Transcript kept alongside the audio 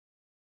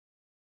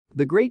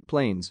The Great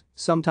Plains,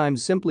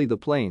 sometimes simply the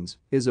Plains,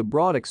 is a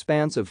broad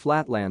expanse of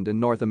flatland in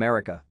North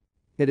America.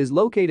 It is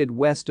located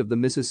west of the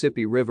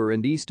Mississippi River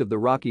and east of the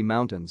Rocky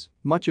Mountains,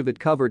 much of it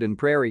covered in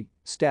prairie,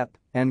 steppe,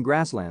 and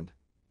grassland.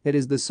 It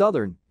is the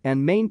southern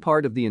and main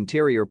part of the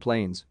interior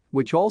plains,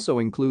 which also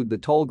include the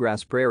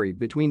tallgrass prairie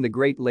between the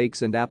Great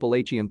Lakes and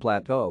Appalachian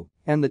Plateau,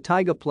 and the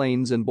Taiga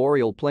Plains and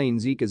Boreal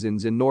Plains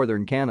ecozones in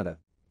northern Canada.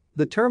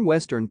 The term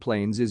Western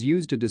Plains is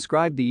used to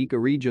describe the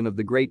ecoregion of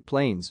the Great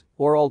Plains,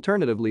 or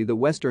alternatively the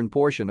western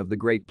portion of the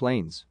Great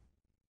Plains.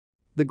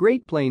 The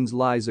Great Plains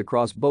lies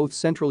across both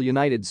central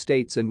United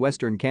States and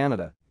western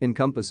Canada,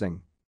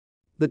 encompassing.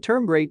 The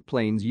term Great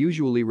Plains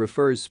usually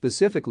refers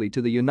specifically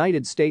to the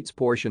United States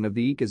portion of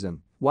the ecozone,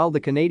 while the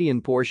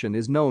Canadian portion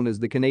is known as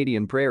the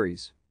Canadian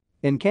Prairies.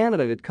 In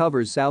Canada it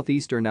covers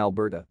southeastern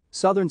Alberta,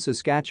 southern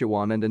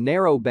Saskatchewan and a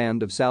narrow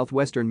band of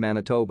southwestern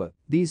Manitoba,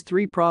 these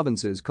three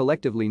provinces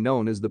collectively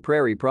known as the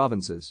Prairie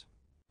Provinces.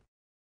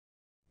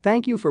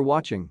 Thank you for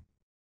watching.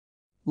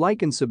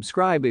 Like and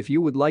subscribe if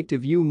you would like to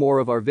view more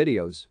of our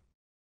videos.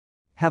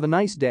 Have a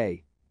nice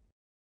day.